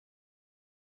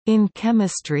In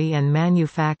chemistry and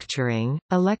manufacturing,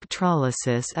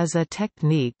 electrolysis is a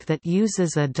technique that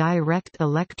uses a direct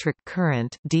electric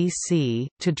current (DC)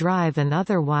 to drive an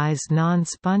otherwise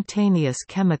non-spontaneous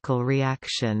chemical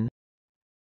reaction.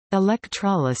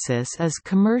 Electrolysis is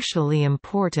commercially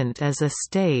important as a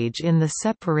stage in the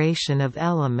separation of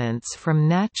elements from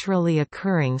naturally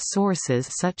occurring sources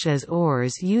such as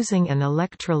ores using an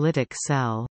electrolytic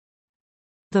cell.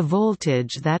 The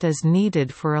voltage that is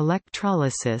needed for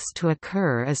electrolysis to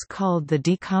occur is called the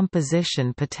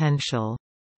decomposition potential.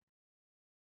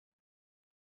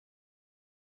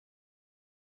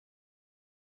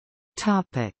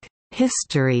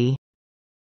 History.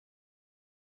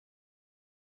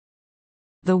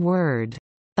 The word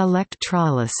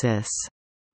 «electrolysis»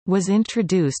 was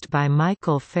introduced by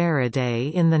Michael Faraday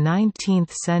in the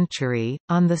 19th century,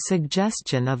 on the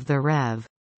suggestion of the Rev.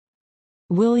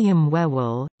 William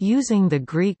Whewell, using the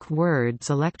Greek words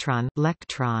electron,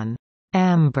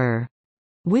 amber,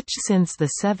 which since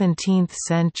the 17th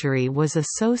century was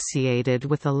associated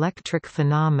with electric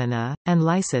phenomena, and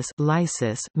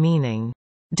lysis, meaning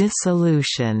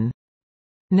dissolution.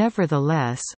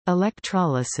 Nevertheless,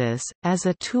 electrolysis, as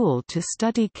a tool to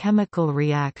study chemical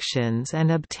reactions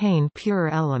and obtain pure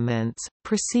elements,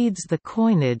 precedes the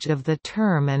coinage of the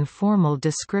term and formal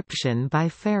description by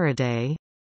Faraday.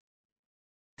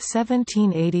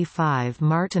 1785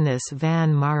 Martinus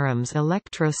van Marum's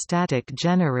electrostatic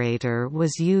generator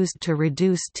was used to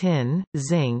reduce tin,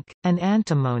 zinc, and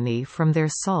antimony from their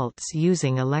salts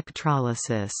using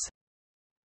electrolysis.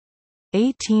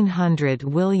 1800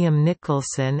 William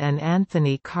Nicholson and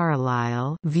Anthony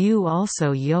Carlisle, view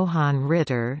also Johann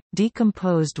Ritter,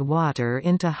 decomposed water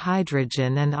into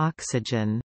hydrogen and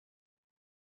oxygen.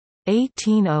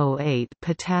 1808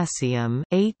 Potassium,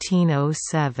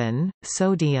 1807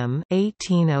 Sodium,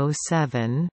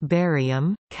 1807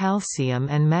 Barium, calcium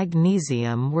and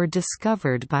magnesium were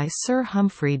discovered by Sir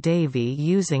Humphrey Davy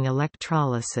using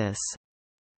electrolysis.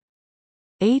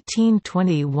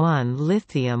 1821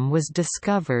 Lithium was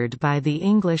discovered by the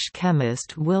English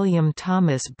chemist William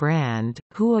Thomas Brand,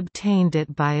 who obtained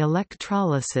it by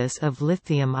electrolysis of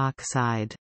lithium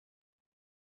oxide.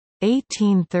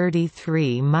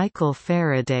 1833 Michael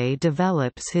Faraday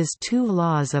develops his two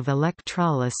laws of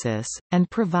electrolysis, and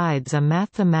provides a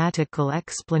mathematical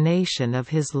explanation of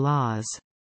his laws.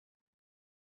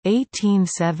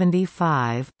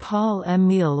 1875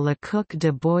 Paul-Émile Lecoq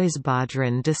de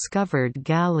Boisbaudran discovered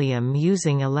gallium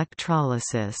using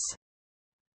electrolysis.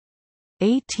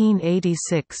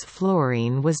 1886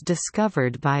 Fluorine was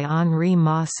discovered by Henri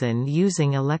Moissan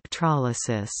using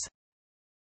electrolysis.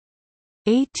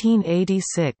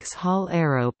 1886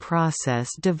 Hall-Héroult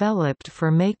process developed for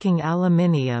making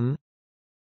aluminium.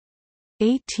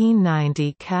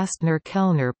 1890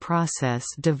 Kastner-Kellner process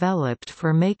developed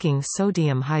for making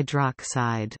sodium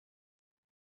hydroxide.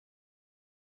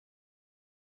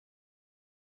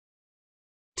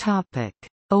 Topic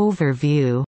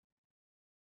Overview.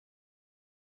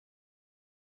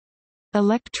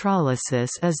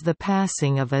 Electrolysis is the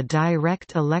passing of a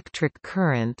direct electric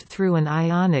current through an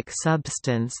ionic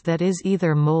substance that is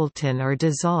either molten or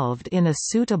dissolved in a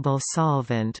suitable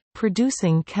solvent,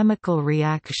 producing chemical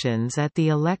reactions at the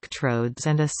electrodes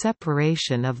and a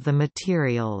separation of the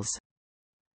materials.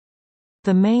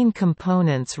 The main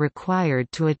components required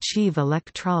to achieve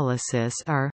electrolysis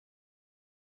are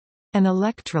an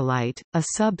electrolyte, a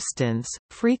substance,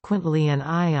 frequently an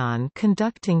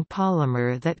ion-conducting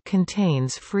polymer that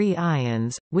contains free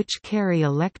ions, which carry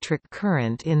electric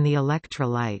current in the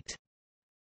electrolyte.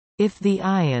 If the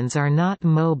ions are not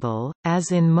mobile,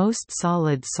 as in most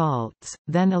solid salts,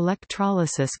 then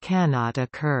electrolysis cannot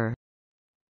occur.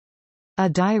 A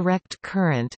direct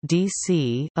current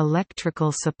 (DC)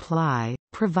 electrical supply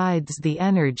provides the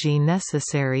energy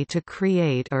necessary to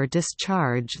create or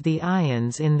discharge the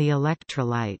ions in the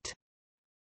electrolyte.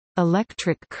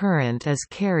 Electric current is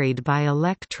carried by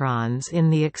electrons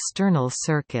in the external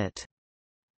circuit.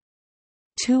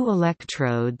 Two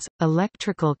electrodes,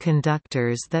 electrical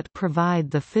conductors that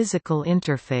provide the physical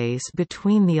interface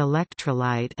between the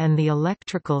electrolyte and the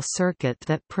electrical circuit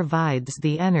that provides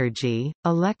the energy.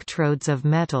 Electrodes of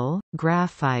metal,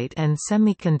 graphite and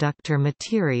semiconductor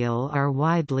material are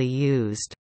widely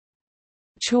used.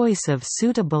 Choice of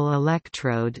suitable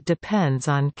electrode depends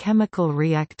on chemical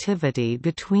reactivity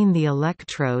between the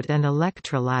electrode and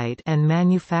electrolyte and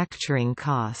manufacturing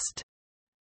cost.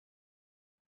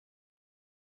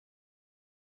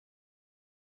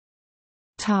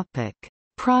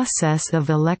 Process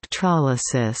of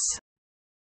electrolysis.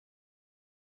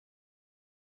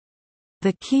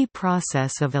 The key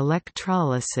process of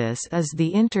electrolysis is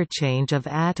the interchange of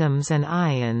atoms and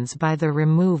ions by the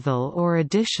removal or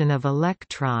addition of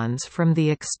electrons from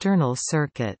the external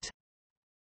circuit.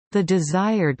 The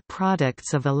desired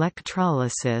products of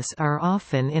electrolysis are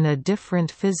often in a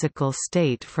different physical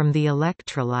state from the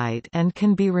electrolyte and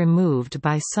can be removed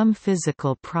by some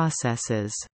physical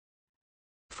processes.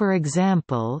 For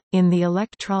example, in the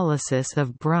electrolysis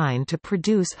of brine to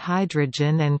produce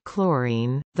hydrogen and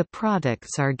chlorine, the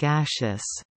products are gaseous.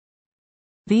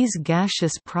 These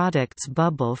gaseous products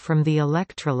bubble from the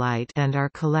electrolyte and are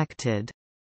collected.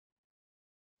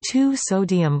 2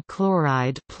 sodium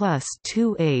chloride plus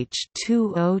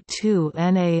 2H2O2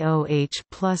 NaOH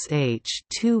plus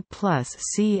H2 plus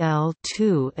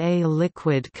Cl2. A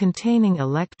liquid containing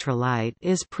electrolyte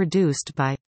is produced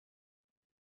by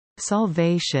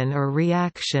solvation or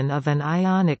reaction of an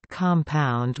ionic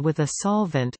compound with a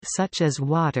solvent such as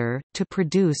water to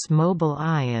produce mobile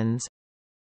ions.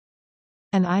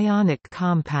 An ionic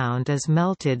compound is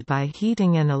melted by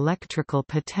heating. An electrical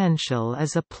potential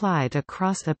is applied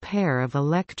across a pair of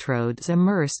electrodes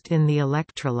immersed in the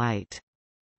electrolyte.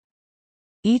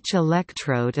 Each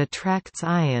electrode attracts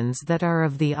ions that are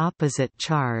of the opposite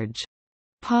charge.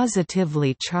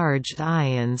 Positively charged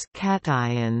ions,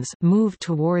 cations, move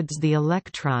towards the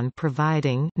electron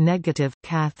providing negative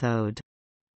cathode.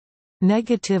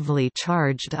 Negatively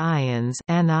charged ions,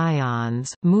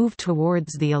 anions, move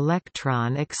towards the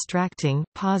electron extracting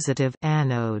positive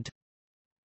anode.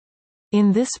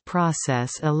 In this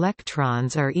process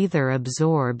electrons are either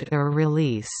absorbed or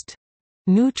released.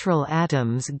 Neutral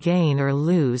atoms gain or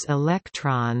lose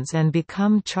electrons and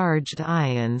become charged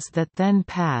ions that then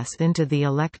pass into the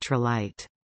electrolyte.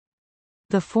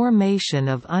 The formation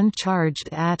of uncharged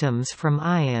atoms from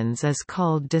ions is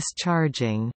called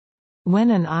discharging.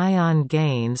 When an ion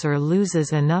gains or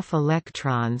loses enough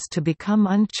electrons to become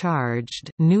uncharged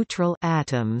neutral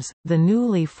atoms, the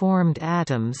newly formed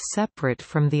atoms separate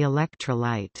from the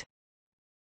electrolyte.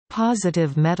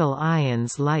 Positive metal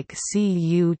ions like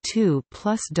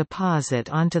Cu2+ deposit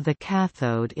onto the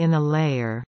cathode in a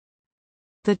layer.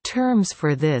 The terms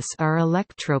for this are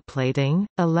electroplating,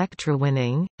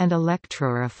 electrowinning, and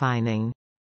electrorefining.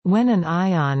 When an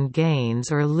ion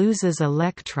gains or loses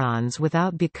electrons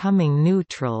without becoming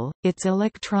neutral, its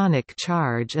electronic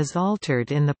charge is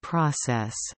altered in the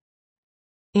process.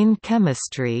 In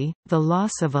chemistry, the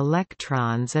loss of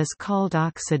electrons is called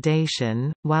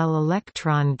oxidation, while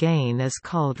electron gain is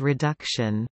called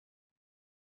reduction.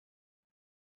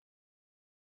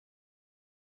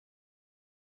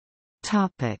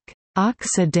 Topic: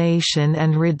 Oxidation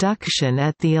and reduction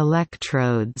at the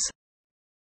electrodes.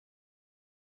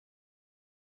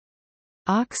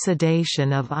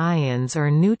 Oxidation of ions or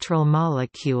neutral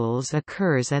molecules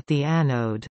occurs at the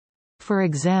anode. For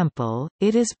example,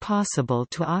 it is possible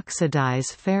to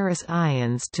oxidize ferrous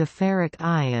ions to ferric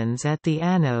ions at the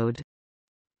anode.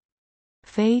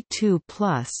 Fe2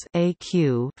 plus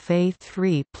Aq,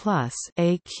 Fe3 plus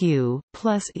Aq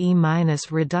plus E-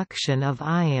 reduction of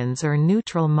ions or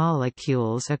neutral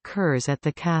molecules occurs at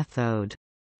the cathode.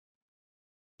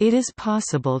 It is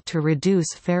possible to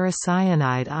reduce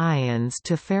ferrocyanide ions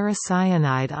to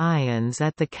ferrocyanide ions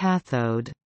at the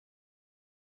cathode.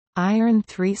 Iron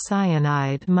 3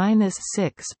 cyanide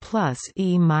 -6 plus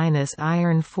E-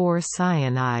 iron 4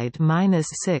 cyanide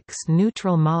 -6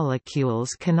 neutral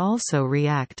molecules can also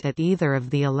react at either of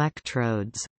the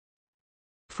electrodes.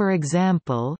 For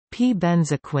example,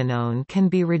 p-benzoquinone can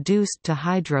be reduced to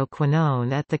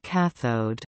hydroquinone at the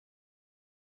cathode.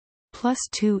 Plus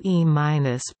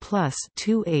 2E- plus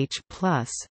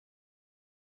 2H+.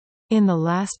 In the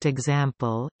last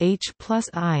example, H+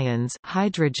 ions,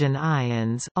 hydrogen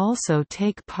ions also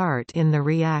take part in the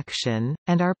reaction,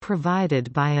 and are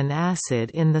provided by an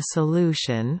acid in the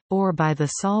solution, or by the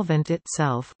solvent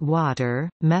itself water,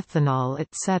 methanol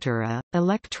etc.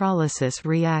 Electrolysis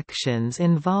reactions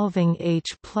involving H+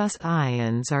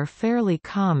 ions are fairly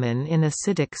common in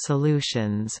acidic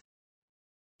solutions.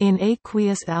 In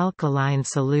aqueous alkaline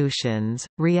solutions,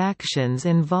 reactions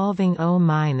involving O-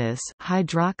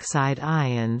 hydroxide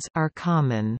ions are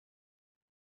common.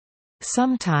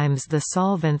 Sometimes the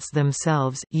solvents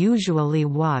themselves, usually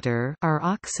water, are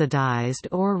oxidized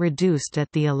or reduced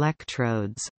at the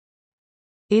electrodes.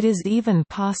 It is even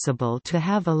possible to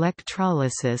have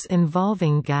electrolysis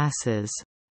involving gases,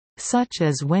 such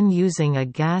as when using a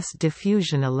gas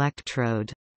diffusion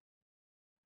electrode.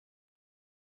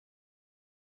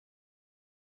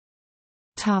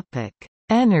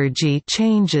 Energy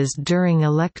changes during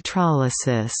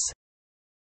electrolysis.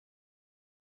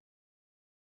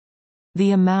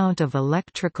 The amount of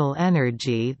electrical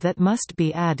energy that must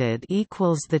be added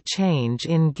equals the change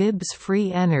in Gibbs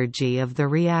free energy of the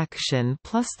reaction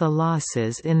plus the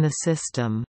losses in the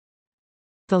system.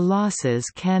 The losses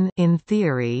can, in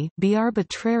theory, be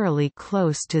arbitrarily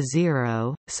close to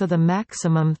zero, so the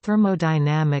maximum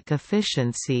thermodynamic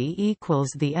efficiency equals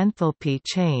the enthalpy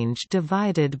change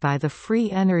divided by the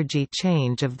free energy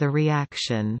change of the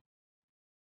reaction.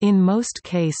 In most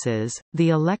cases, the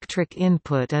electric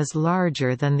input is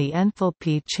larger than the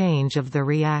enthalpy change of the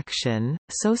reaction,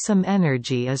 so some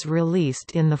energy is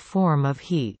released in the form of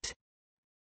heat.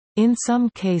 In some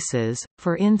cases,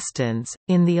 for instance,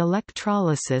 in the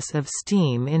electrolysis of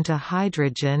steam into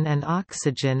hydrogen and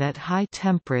oxygen at high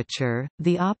temperature,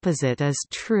 the opposite is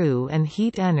true and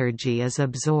heat energy is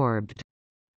absorbed.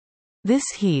 This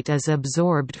heat is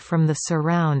absorbed from the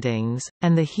surroundings,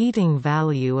 and the heating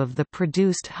value of the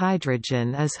produced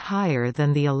hydrogen is higher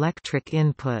than the electric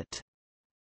input.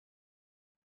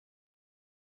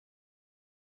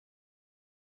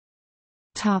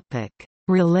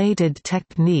 Related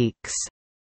techniques.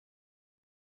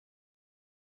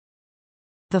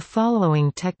 The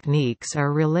following techniques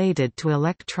are related to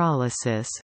electrolysis.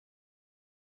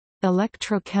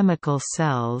 Electrochemical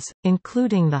cells,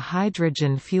 including the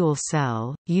hydrogen fuel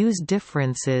cell, use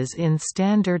differences in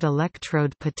standard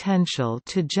electrode potential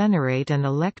to generate an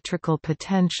electrical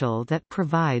potential that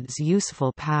provides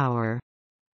useful power.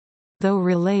 Though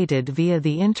related via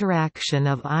the interaction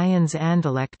of ions and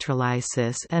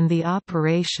electrolysis and the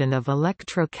operation of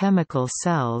electrochemical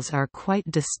cells are quite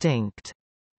distinct.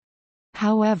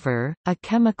 However, a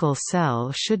chemical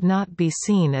cell should not be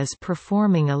seen as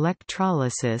performing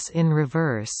electrolysis in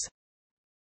reverse.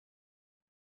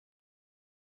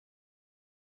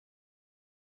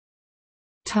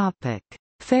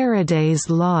 Faraday's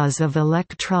laws of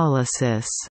electrolysis.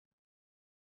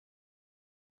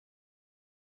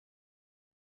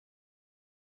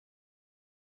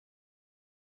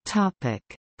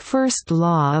 First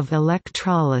law of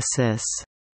electrolysis.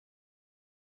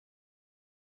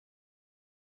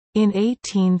 In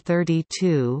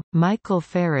 1832, Michael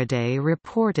Faraday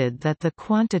reported that the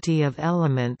quantity of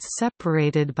elements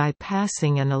separated by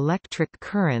passing an electric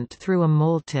current through a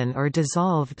molten or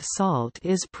dissolved salt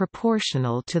is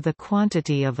proportional to the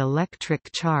quantity of electric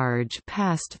charge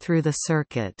passed through the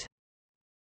circuit.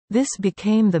 This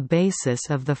became the basis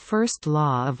of the first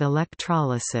law of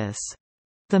electrolysis.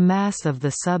 The mass of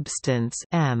the substance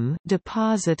M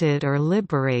deposited or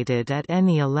liberated at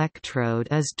any electrode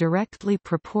is directly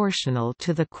proportional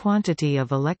to the quantity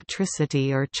of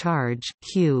electricity or charge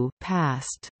Q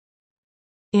passed.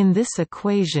 In this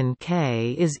equation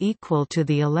K is equal to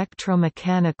the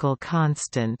electromechanical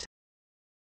constant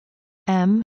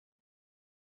M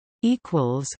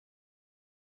equals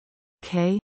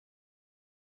K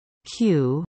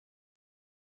Q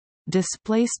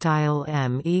display style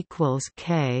M equals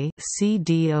K C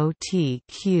dot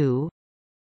Q,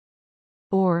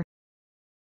 or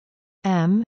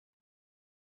M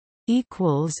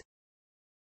equals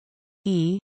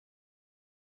E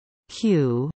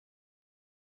Q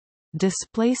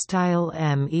display style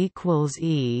M equals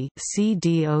E C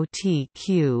dot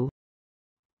Q,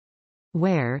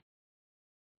 where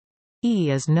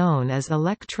E is known as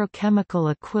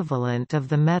electrochemical equivalent of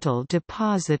the metal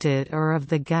deposited or of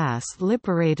the gas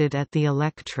liberated at the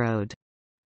electrode.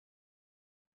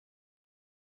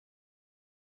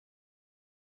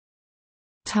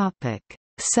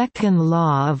 Second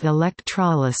law of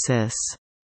electrolysis.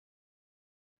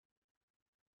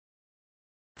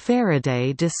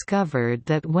 Faraday discovered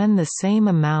that when the same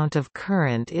amount of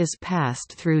current is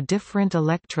passed through different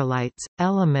electrolytes,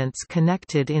 elements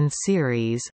connected in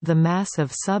series, the mass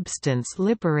of substance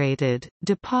liberated,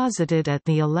 deposited at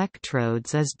the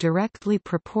electrodes is directly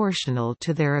proportional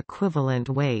to their equivalent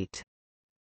weight.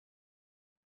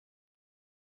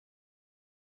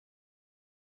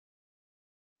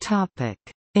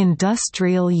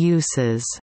 Industrial uses.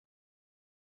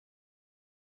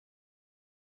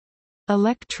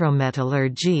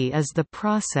 Electrometallurgy is the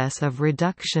process of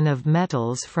reduction of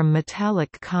metals from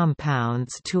metallic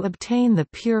compounds to obtain the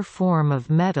pure form of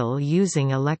metal using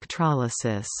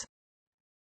electrolysis.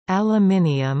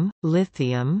 Aluminium,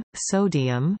 lithium,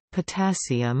 sodium,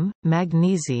 potassium,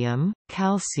 magnesium,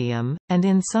 calcium, and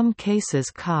in some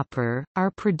cases copper,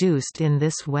 are produced in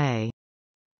this way.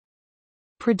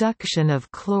 Production of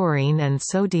chlorine and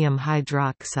sodium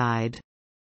hydroxide.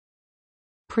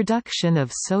 Production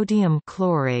of sodium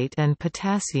chlorate and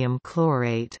potassium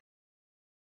chlorate.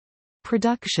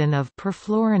 Production of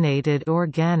perfluorinated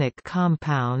organic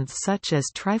compounds such as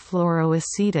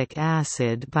trifluoroacetic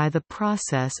acid by the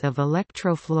process of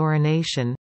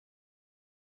electrofluorination.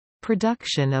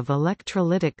 production of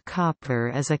electrolytic copper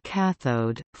as a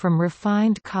cathode, from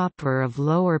refined copper of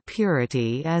lower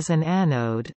purity as an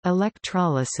anode.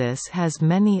 Electrolysis has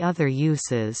many other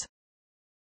uses.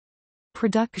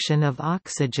 Production of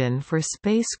oxygen for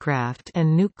spacecraft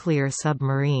and nuclear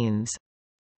submarines.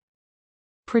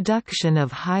 Production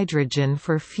of hydrogen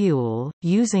for fuel,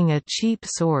 using a cheap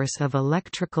source of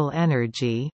electrical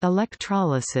energy.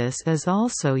 Electrolysis is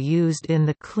also used in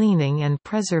the cleaning and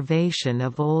preservation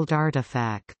of old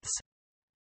artifacts.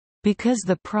 Because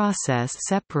the process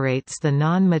separates the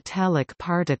non-metallic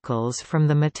particles from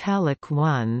the metallic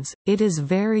ones, it is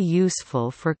very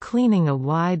useful for cleaning a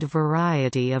wide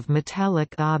variety of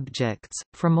metallic objects,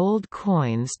 from old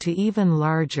coins to even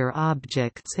larger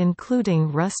objects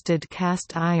including rusted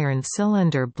cast iron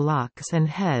cylinder blocks and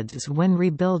heads when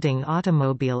rebuilding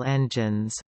automobile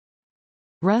engines.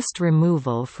 Rust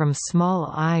removal from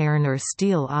small iron or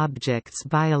steel objects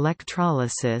by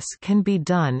electrolysis can be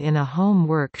done in a home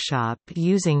workshop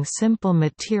using simple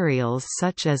materials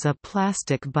such as a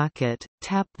plastic bucket,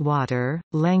 tap water,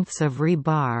 lengths of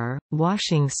rebar,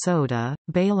 washing soda,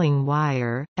 baling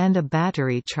wire, and a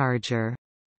battery charger.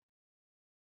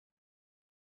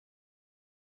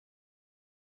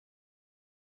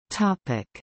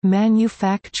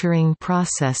 Manufacturing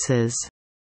processes.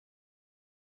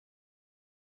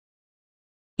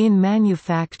 In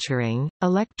manufacturing,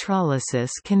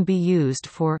 electrolysis can be used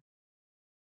for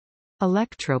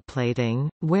electroplating,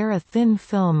 where a thin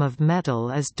film of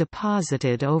metal is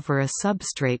deposited over a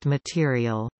substrate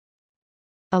material.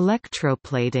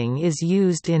 Electroplating is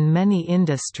used in many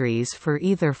industries for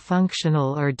either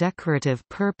functional or decorative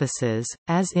purposes,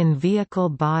 as in vehicle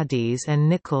bodies and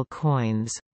nickel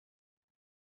coins.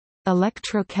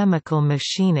 Electrochemical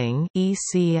machining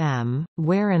 (ECM),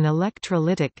 where an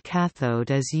electrolytic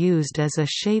cathode is used as a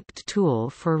shaped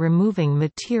tool for removing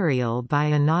material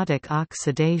by anodic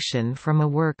oxidation from a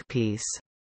workpiece.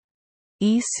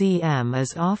 ECM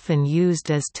is often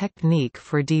used as technique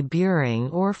for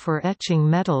deburring or for etching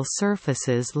metal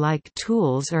surfaces like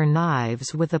tools or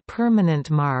knives with a permanent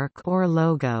mark or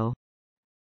logo.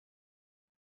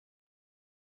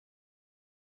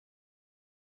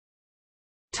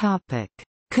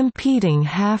 Competing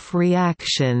half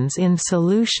reactions in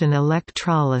solution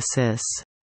electrolysis.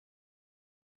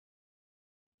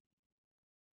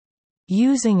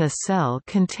 Using a cell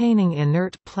containing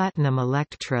inert platinum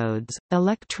electrodes,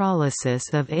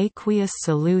 electrolysis of aqueous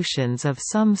solutions of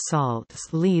some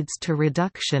salts leads to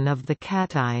reduction of the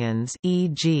cations,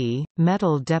 e.g.,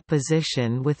 metal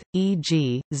deposition with,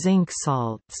 e.g., zinc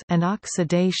salts, and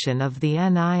oxidation of the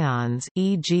anions,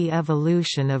 e.g.,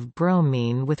 evolution of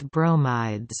bromine with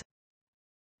bromides.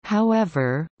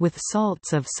 However, with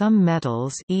salts of some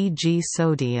metals, e.g.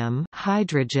 sodium,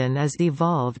 hydrogen is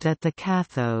evolved at the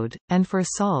cathode, and for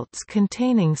salts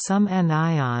containing some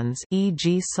anions,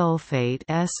 e.g. sulfate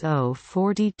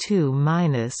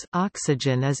SO42-,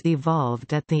 oxygen is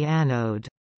evolved at the anode.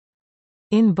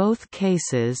 In both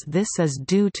cases this is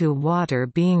due to water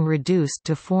being reduced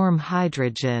to form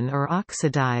hydrogen or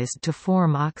oxidized to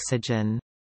form oxygen.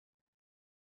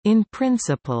 In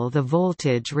principle, the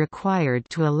voltage required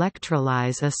to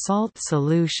electrolyze a salt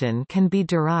solution can be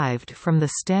derived from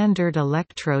the standard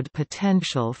electrode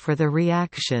potential for the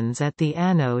reactions at the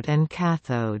anode and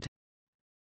cathode.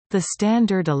 The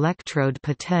standard electrode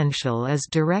potential is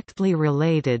directly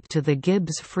related to the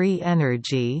Gibbs free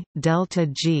energy, delta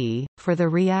G, for the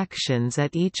reactions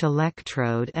at each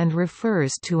electrode and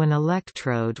refers to an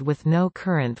electrode with no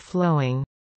current flowing.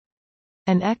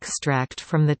 An extract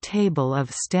from the table of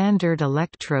standard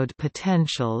electrode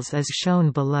potentials is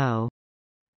shown below.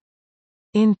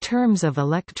 In terms of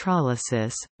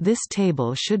electrolysis, this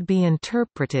table should be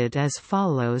interpreted as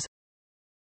follows.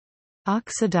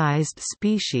 Oxidized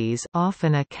species,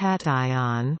 often a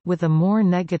cation, with a more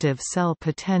negative cell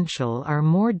potential are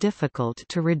more difficult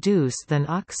to reduce than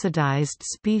oxidized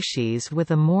species with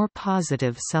a more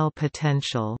positive cell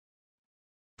potential.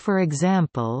 For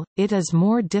example, it is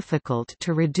more difficult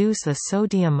to reduce a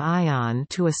sodium ion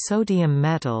to a sodium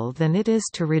metal than it is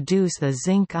to reduce a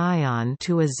zinc ion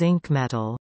to a zinc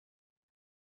metal.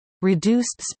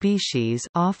 Reduced species,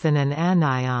 often an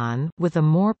anion, with a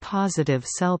more positive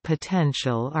cell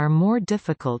potential are more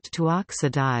difficult to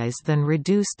oxidize than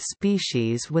reduced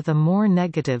species with a more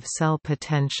negative cell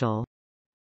potential.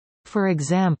 For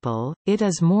example, it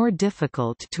is more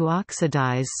difficult to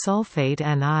oxidize sulfate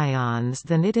anions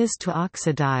than it is to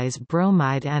oxidize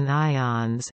bromide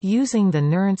anions. Using the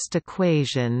Nernst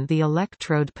equation, the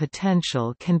electrode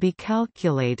potential can be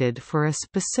calculated for a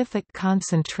specific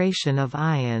concentration of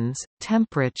ions,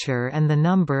 temperature, and the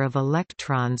number of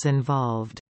electrons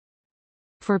involved.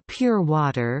 For pure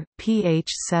water,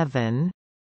 pH 7,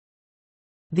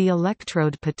 the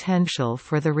electrode potential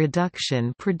for the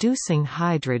reduction producing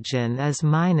hydrogen is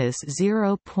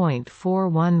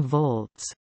 -0.41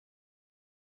 volts.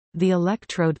 The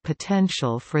electrode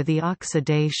potential for the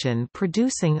oxidation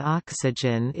producing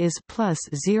oxygen is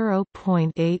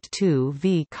 +0.82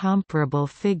 V. Comparable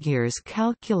figures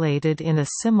calculated in a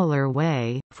similar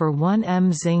way, for 1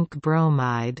 m zinc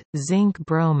bromide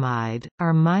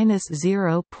are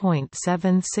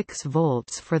 -0.76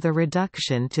 volts for the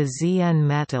reduction to Zn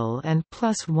metal and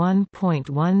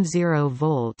 +1.10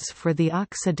 volts for the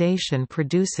oxidation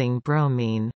producing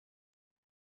bromine.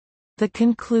 The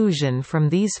conclusion from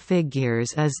these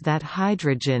figures is that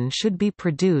hydrogen should be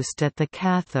produced at the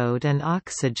cathode and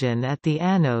oxygen at the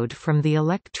anode from the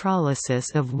electrolysis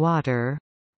of water,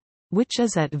 which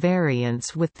is at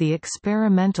variance with the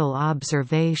experimental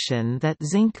observation that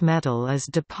zinc metal is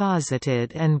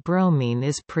deposited and bromine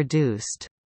is produced.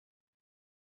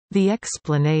 The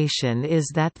explanation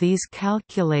is that these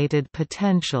calculated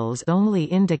potentials only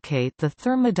indicate the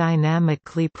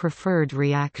thermodynamically preferred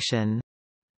reaction.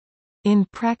 In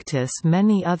practice,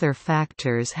 many other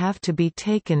factors have to be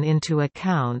taken into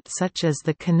account, such as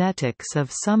the kinetics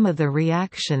of some of the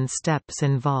reaction steps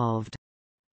involved.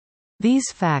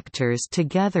 These factors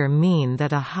together mean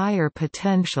that a higher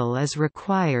potential is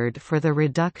required for the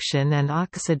reduction and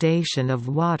oxidation of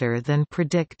water than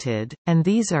predicted, and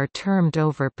these are termed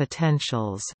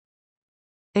overpotentials.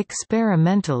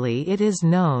 Experimentally, it is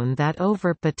known that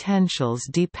overpotentials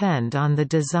depend on the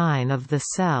design of the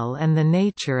cell and the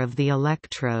nature of the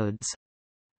electrodes.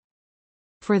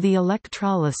 For the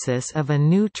electrolysis of a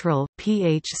neutral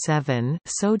pH 7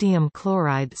 sodium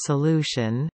chloride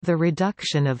solution, the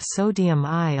reduction of sodium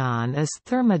ion is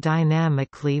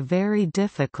thermodynamically very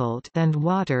difficult and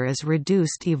water is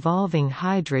reduced, evolving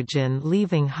hydrogen,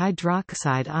 leaving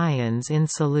hydroxide ions in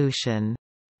solution.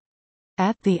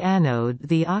 At the anode,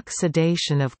 the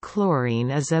oxidation of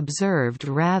chlorine is observed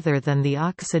rather than the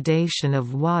oxidation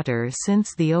of water,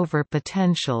 since the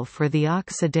overpotential for the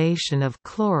oxidation of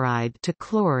chloride to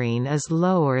chlorine is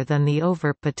lower than the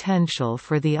overpotential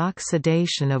for the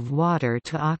oxidation of water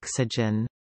to oxygen.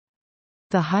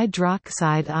 The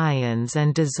hydroxide ions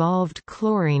and dissolved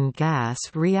chlorine gas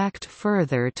react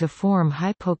further to form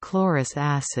hypochlorous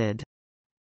acid.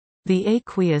 The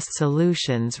aqueous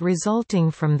solutions resulting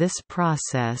from this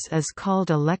process is called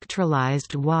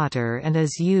electrolyzed water and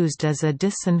is used as a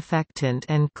disinfectant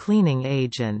and cleaning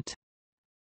agent.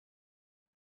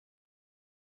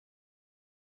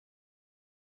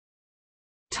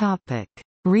 Topic: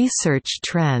 Research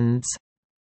trends.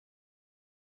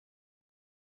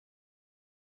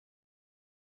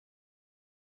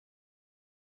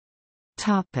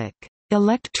 Topic: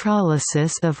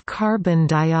 Electrolysis of carbon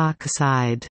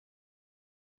dioxide.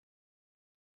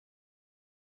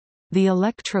 The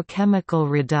electrochemical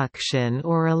reduction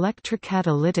or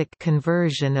electrocatalytic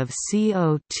conversion of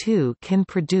CO2 can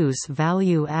produce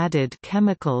value-added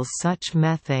chemicals such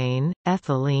methane,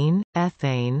 ethylene,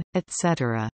 ethane,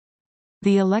 etc.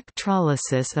 The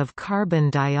electrolysis of carbon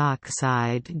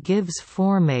dioxide gives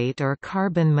formate or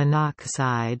carbon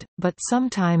monoxide, but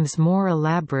sometimes more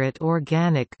elaborate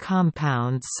organic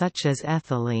compounds such as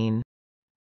ethylene.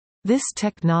 This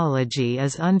technology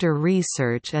is under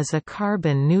research as a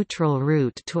carbon-neutral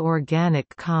route to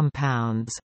organic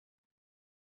compounds.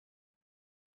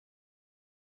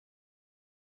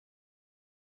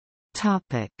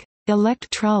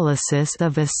 Electrolysis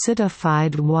of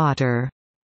acidified water.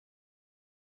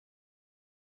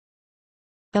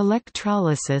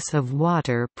 Electrolysis of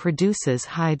water produces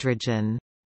hydrogen.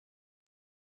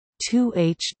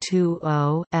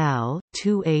 2H2O L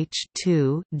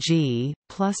 2H2 G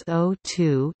plus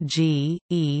O2 G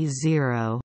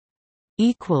E0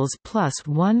 equals plus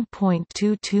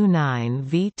 1.229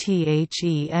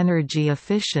 VTHE. Energy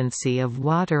efficiency of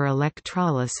water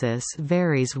electrolysis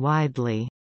varies widely.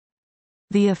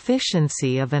 The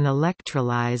efficiency of an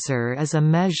electrolyzer is a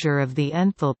measure of the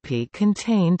enthalpy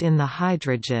contained in the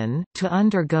hydrogen to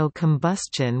undergo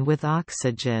combustion with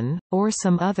oxygen, or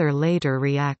some other later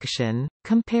reaction,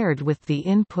 compared with the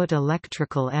input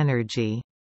electrical energy.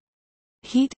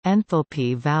 Heat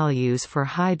enthalpy values for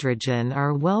hydrogen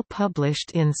are well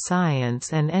published in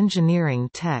science and engineering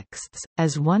texts,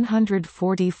 as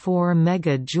 144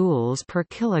 megajoules per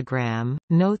kilogram.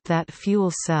 Note that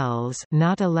fuel cells,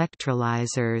 not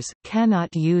electrolyzers,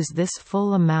 cannot use this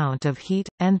full amount of heat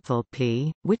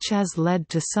enthalpy, which has led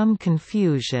to some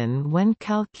confusion when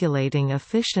calculating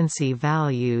efficiency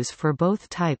values for both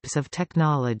types of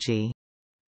technology.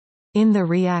 In the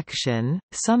reaction,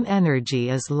 some energy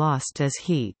is lost as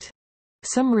heat.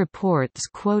 Some reports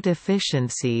quote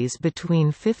efficiencies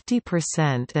between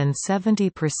 50% and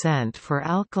 70% for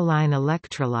alkaline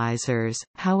electrolyzers,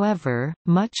 however,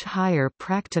 much higher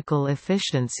practical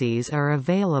efficiencies are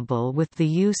available with the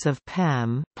use of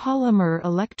PEM polymer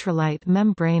electrolyte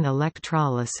membrane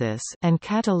electrolysis and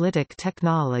catalytic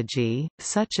technology,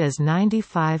 such as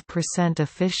 95%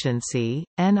 efficiency.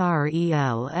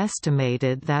 NREL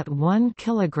estimated that 1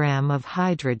 kg of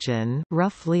hydrogen,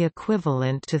 roughly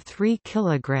equivalent to 3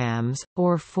 kilograms,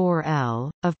 or 4 L,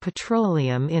 of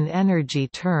petroleum in energy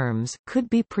terms, could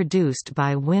be produced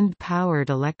by wind-powered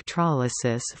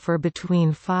electrolysis for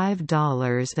between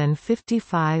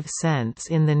 $5.55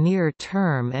 in the near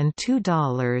term and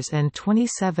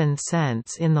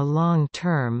 $2.27 in the long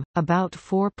term. About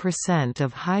 4%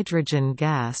 of hydrogen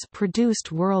gas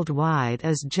produced worldwide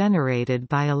is generated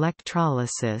by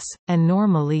electrolysis, and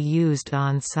normally used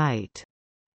on-site.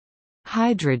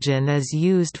 Hydrogen is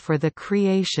used for the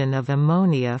creation of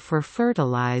ammonia for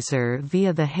fertilizer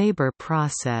via the Haber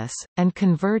process, and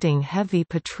converting heavy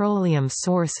petroleum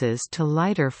sources to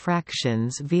lighter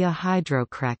fractions via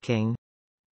hydrocracking.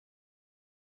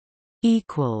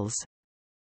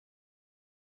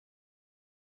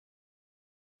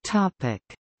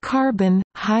 Carbon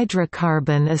 –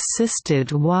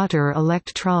 hydrocarbon-assisted water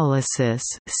electrolysis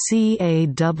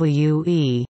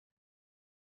CAWE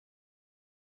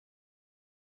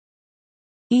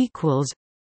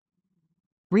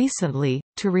Recently,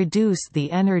 to reduce the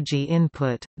energy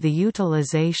input, the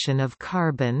utilization of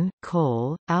carbon,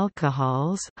 coal,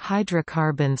 alcohols,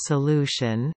 hydrocarbon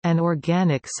solution, and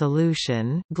organic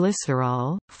solution,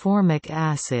 glycerol, formic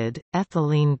acid,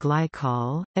 ethylene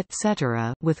glycol,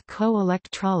 etc., with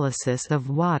co-electrolysis of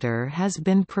water has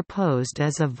been proposed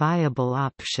as a viable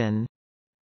option.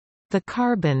 The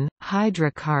carbon,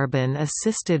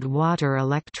 hydrocarbon-assisted water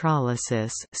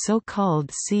electrolysis, so-called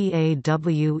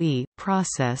CAWE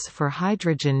process for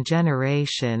hydrogen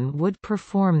generation would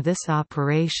perform this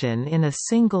operation in a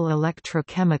single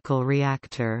electrochemical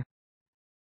reactor.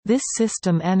 This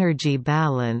system energy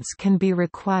balance can be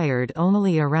required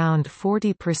only around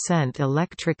 40%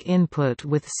 electric input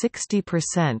with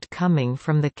 60% coming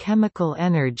from the chemical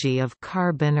energy of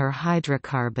carbon or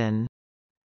hydrocarbon.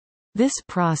 This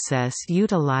process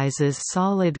utilizes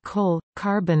solid coal,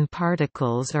 carbon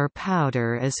particles or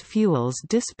powder as fuels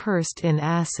dispersed in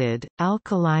acid,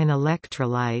 alkaline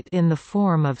electrolyte in the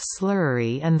form of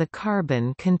slurry, and the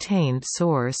carbon-contained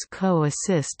source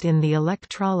co-assist in the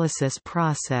electrolysis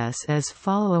process as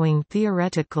following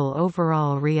theoretical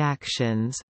overall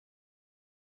reactions.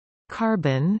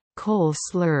 Carbon, coal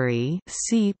slurry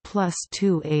C plus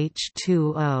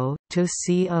 2H2O to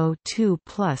CO2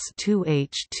 plus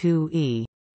 2H2E.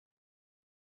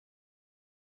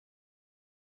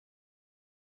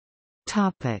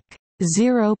 Topic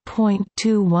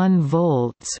 0.21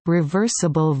 volts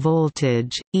reversible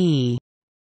voltage E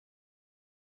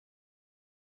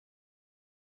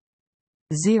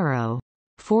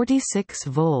 0.46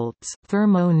 volts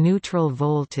thermo-neutral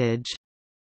voltage,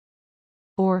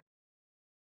 or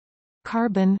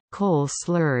carbon, coal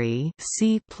slurry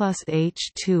C plus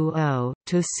H2O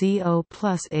to CO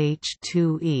plus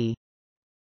H2E.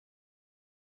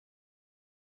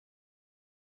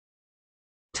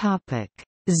 Topic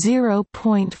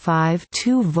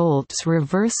 0.52 volts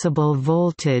reversible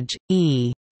voltage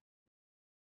E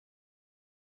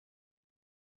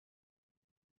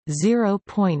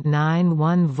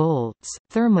 0.91 volts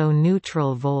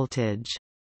thermo-neutral voltage.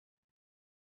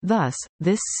 Thus,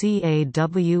 this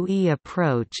CAWE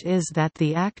approach is that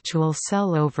the actual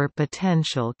sellover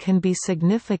potential can be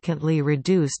significantly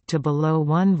reduced to below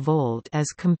 1 volt as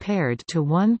compared to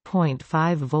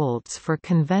 1.5 volts for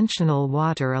conventional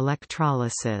water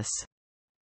electrolysis.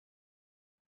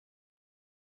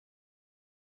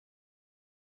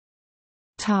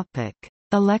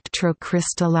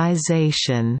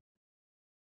 Electrocrystallization.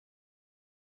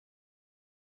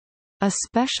 A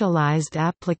specialized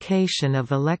application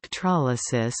of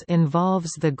electrolysis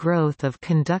involves the growth of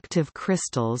conductive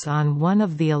crystals on one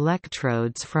of the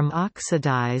electrodes from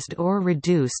oxidized or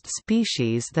reduced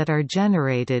species that are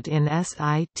generated in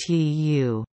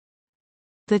situ.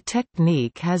 The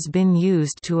technique has been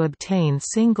used to obtain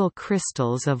single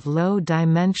crystals of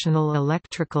low-dimensional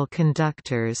electrical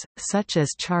conductors, such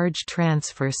as charge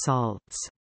transfer salts.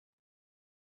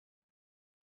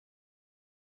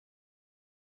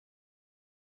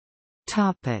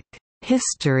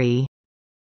 History.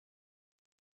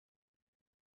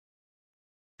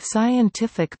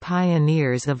 Scientific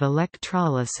pioneers of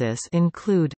electrolysis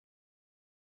include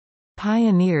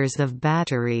pioneers of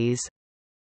batteries: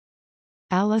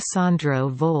 Alessandro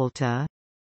Volta,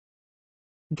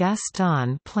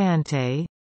 Gaston Plante.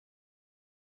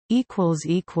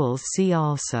 See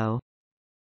also